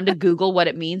phone, like 1 to Google what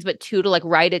it means, but 2 to like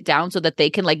write it down so that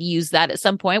they can like use that at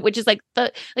some point, which is like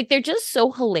they're just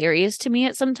so hilarious to me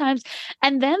at sometimes.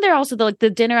 And then they're also the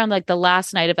dinner on like the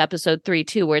last night of episode 3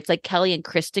 too, where it's like Kelly and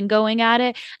Kristen going at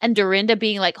it and Dorinda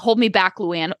being like, hold me back,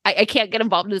 Luann. I can't get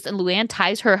involved in this. And Luann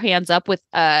ties her hands up with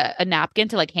a napkin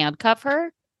to like handcuff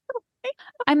her.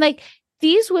 I'm like,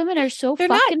 these women are so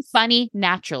fucking nuts. Funny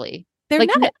naturally. They're like,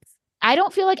 nuts. I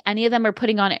don't feel like any of them are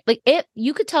putting on it. Like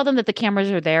you could tell them that the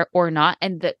cameras are there or not,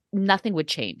 and that nothing would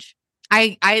change.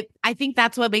 I think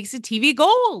that's what makes it TV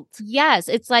gold. Yes.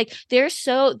 It's like they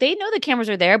know the cameras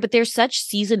are there, but they're such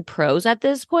seasoned pros at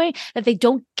this point that they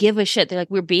don't give a shit. They're like,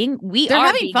 they're having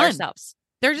being fun. Ourselves.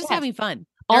 They're just having fun.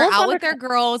 They're out with their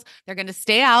girls. They're going to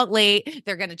stay out late.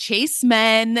 They're going to chase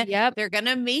men. Yep. They're going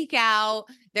to make out.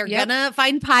 They're going to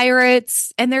find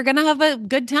pirates, and they're going to have a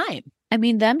good time. I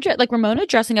mean, them like Ramona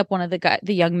dressing up one of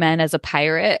the young men as a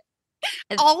pirate.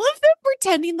 All of them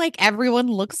pretending like everyone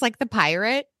looks like the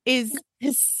pirate is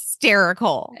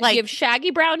hysterical. Like, you have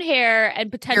shaggy brown hair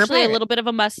and potentially a little bit of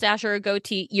a mustache or a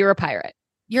goatee. You're a pirate.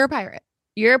 You're a pirate.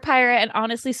 You're a pirate. And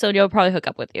honestly, Sonia will probably hook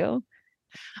up with you.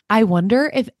 I wonder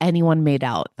if anyone made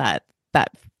out that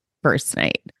first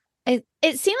night. It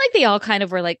seemed like they all kind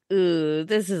of were like, ooh,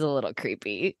 this is a little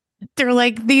creepy. They're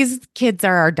like, these kids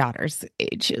are our daughter's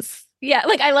ages. Yeah,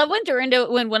 like I love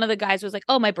when one of the guys was like,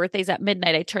 oh, my birthday's at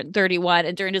midnight. I turned 31.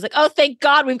 And Dorinda's like, oh, thank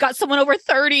God we've got someone over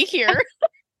 30 here.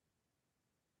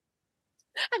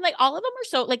 And like all of them are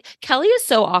so like Kelly is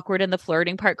so awkward in the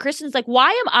flirting part. Kristen's like, why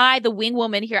am I the wing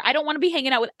woman here? I don't want to be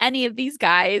hanging out with any of these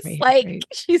guys. Right.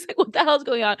 She's like, what the hell's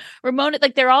going on? Ramona,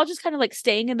 like they're all just kind of like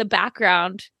staying in the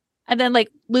background. And then like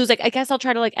Lou's like, I guess I'll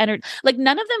try to like enter. Like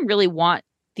none of them really want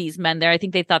these men there. I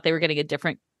think they thought they were getting a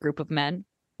different group of men.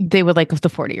 They would like the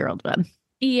 40-year-old men.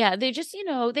 Yeah, they just,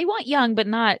 they want young, but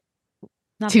not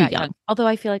too that young. Although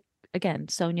I feel like, again,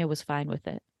 Sonia was fine with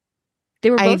it.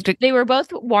 They were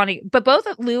both wanting, but both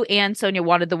Lou and Sonia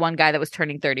wanted the one guy that was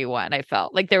turning 31. I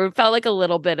felt like felt like a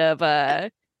little bit of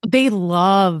a. They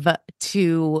love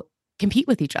to compete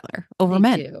with each other over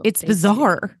men. It's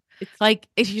bizarre. It's like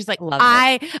she's like,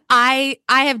 I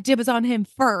have dibs on him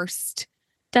first.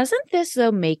 Doesn't this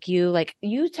though make you like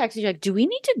you texted you like, do we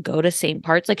need to go to St.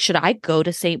 Bart's? Like, should I go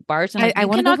to St. Bart's? And I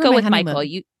want to not go with honeymoon.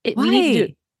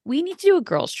 Michael. We We need to do a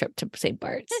girls trip to St.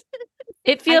 Bart's.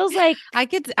 It feels like I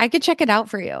could check it out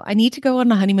for you. I need to go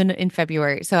on a honeymoon in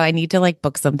February, so I need to like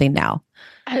book something now.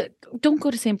 Don't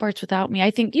go to St. Bart's without me. I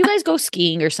think you guys go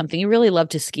skiing or something. You really love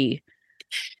to ski.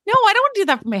 No, I don't want to do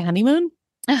that for my honeymoon.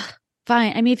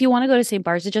 Fine. I mean, if you want to go to St.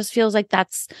 Bart's, it just feels like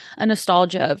that's a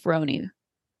nostalgia of RHONY.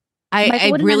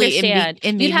 I really understand.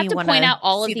 You'd have to point out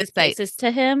all of these places to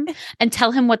him and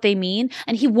tell him what they mean,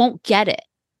 and he won't get it.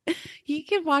 He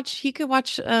could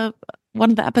watch one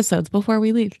of the episodes before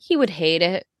we leave. He would hate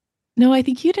it. No, I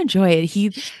think he'd enjoy it.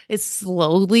 He is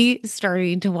slowly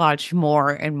starting to watch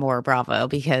more and more Bravo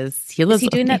because he lives.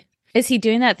 Is he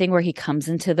doing that thing where he comes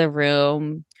into the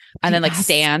room and then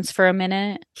stands for a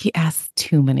minute? He asks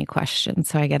too many questions,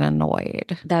 so I get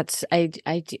annoyed. I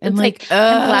do. I'm like,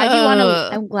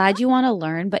 I'm glad you want to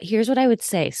learn, but here's what I would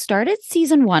say: start at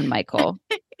season 1, Michael.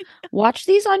 Watch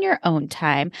these on your own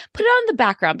time. Put it on the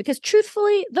background because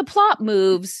truthfully, the plot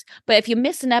moves. But if you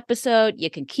miss an episode,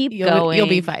 you can keep going. You'll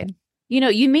be fine. You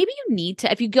need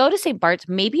to, if you go to St. Bart's,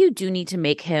 maybe you do need to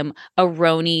make him a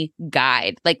RHONY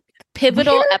guide, like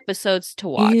pivotal episodes to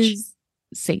watch.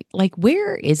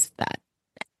 Where is that?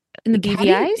 In the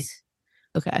BVIs?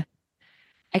 Okay.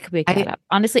 I could make that up.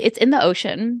 Honestly, it's in the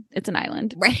ocean. It's an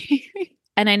island. Right.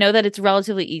 And I know that it's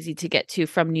relatively easy to get to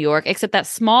from New York, except that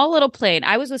small little plane.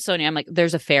 I was with Sonia. I'm like,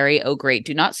 there's a ferry. Oh, great.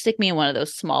 Do not stick me in one of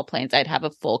those small planes. I'd have a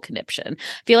full conniption.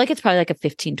 I feel like it's probably like a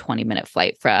 15, 20-minute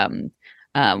flight from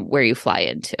where you fly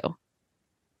into.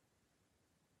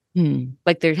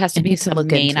 Like there has to be some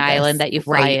main island that you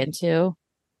fly into,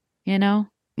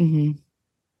 Mm-hmm.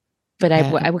 But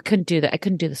I couldn't do that. I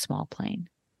couldn't do the small plane.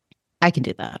 I can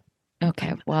do that.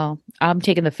 Okay. Well, I'm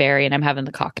taking the ferry and I'm having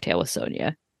the cocktail with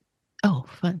Sonia. Oh,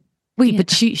 fun. Wait, but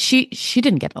she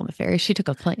didn't get on the ferry. She took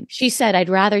a plane. She said, I'd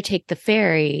rather take the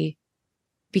ferry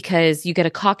because you get a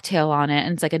cocktail on it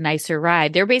and it's like a nicer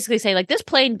ride. They're basically saying like this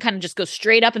plane kind of just goes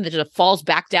straight up and then just falls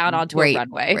back down onto a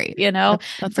runway. Right.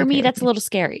 That's For okay me, that's a little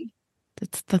scary.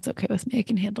 That's okay with me. I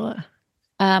can handle it.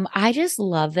 I just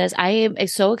love this. I am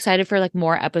so excited for like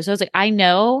more episodes. Like I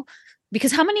know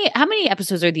because how many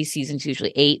episodes are these seasons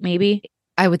usually? 8 maybe?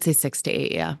 I would say 6 to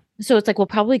 8, yeah. So it's like we'll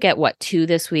probably get 2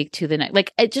 this week, 2 the next.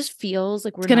 Like it just feels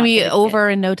like it's going to be over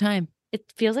in no time. It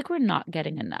feels like we're not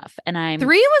getting enough. And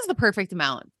 3 was the perfect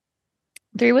amount.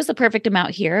 3 was the perfect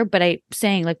amount here, but I'm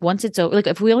saying like once it's over, like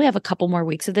if we only have a couple more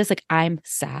weeks of this, like I'm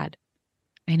sad.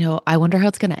 I know. I wonder how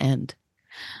it's going to end.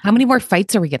 How many more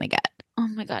fights are we going to get? Oh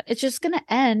my God. It's just going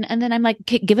to end. And then I'm like,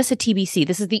 give us a TBC.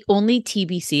 This is the only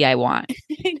TBC I want.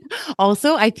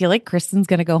 Also, I feel like Kristen's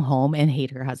going to go home and hate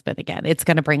her husband again. It's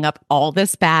going to bring up all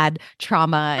this bad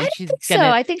trauma. And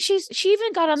I think she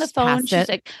even got on the phone. She's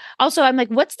like, also, I'm like,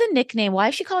 what's the nickname? Why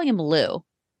is she calling him Lou?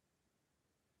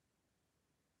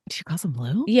 She calls him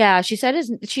Lou? Yeah, she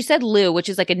said Lou, which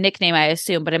is like a nickname, I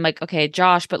assume. But I'm like, okay,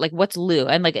 Josh, but like, what's Lou?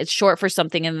 I'm like, it's short for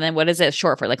something. And then what is it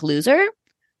short for? Like loser?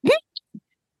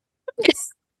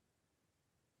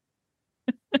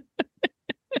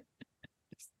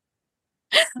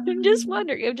 I'm just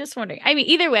wondering. I mean,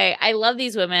 either way, I love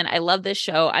these women. I love this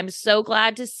show. I'm so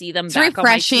glad to see them back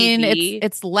refreshing. On my TV.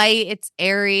 It's light. It's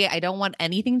airy. I don't want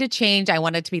anything to change. I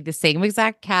want it to be the same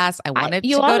exact cast. I want it to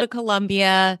go to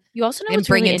Columbia. You also know what's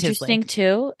really interesting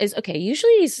too is, okay,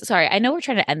 usually, sorry, I know we're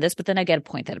trying to end this, but then I get a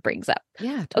point that it brings up.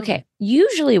 Yeah. Totally. Okay.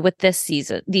 Usually with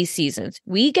these seasons,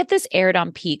 we get this aired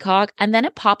on Peacock and then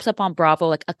it pops up on Bravo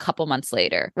like a couple months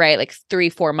later, right? Like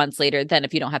 3-4 months later. Then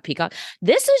if you don't have Peacock,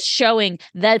 this is showing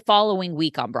that following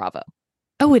week on Bravo.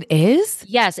 Oh, it is?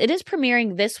 Yes, it is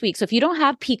premiering this week. So if you don't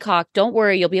have Peacock, don't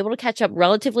worry. You'll be able to catch up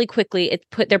relatively quickly.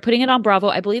 They're putting it on Bravo.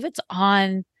 I believe it's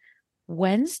on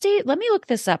Wednesday. Let me look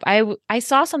this up. I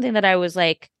saw something that I was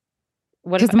like,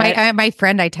 what? Because my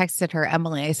friend, I texted her,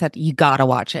 Emily. I said, you gotta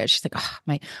watch it. She's like,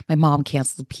 oh, my mom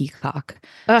canceled Peacock.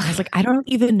 I was like, I don't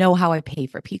even know how I pay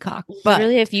for Peacock. But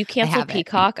really, if you cancel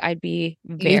Peacock, I'd be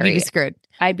very screwed.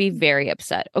 I'd be very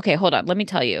upset. Okay, hold on. Let me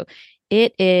tell you.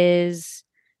 It is.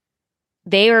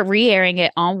 They are re-airing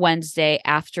it on Wednesday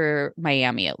after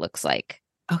Miami. It looks like.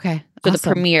 Okay. So awesome.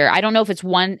 The premiere. I don't know if it's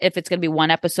going to be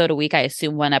 1 episode a week. I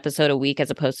assume 1 episode a week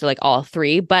as opposed to like all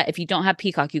 3. But if you don't have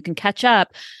Peacock, you can catch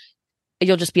up.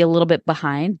 You'll just be a little bit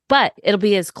behind, but it'll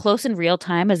be as close in real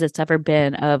time as it's ever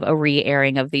been of a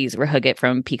re-airing of these RHUGT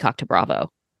from Peacock to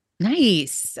Bravo.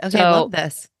 Nice. Okay, I love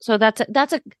this. So that's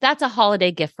a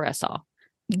holiday gift for us all.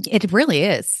 It really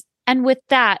is. And with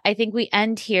that, I think we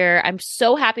end here. I'm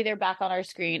so happy they're back on our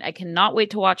screen. I cannot wait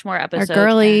to watch more episodes. Our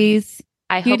girlies.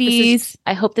 I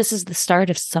hope this is the start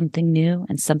of something new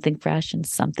and something fresh and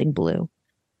something blue.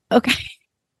 Okay.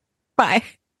 Bye.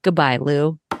 Goodbye,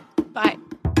 Lou. Bye.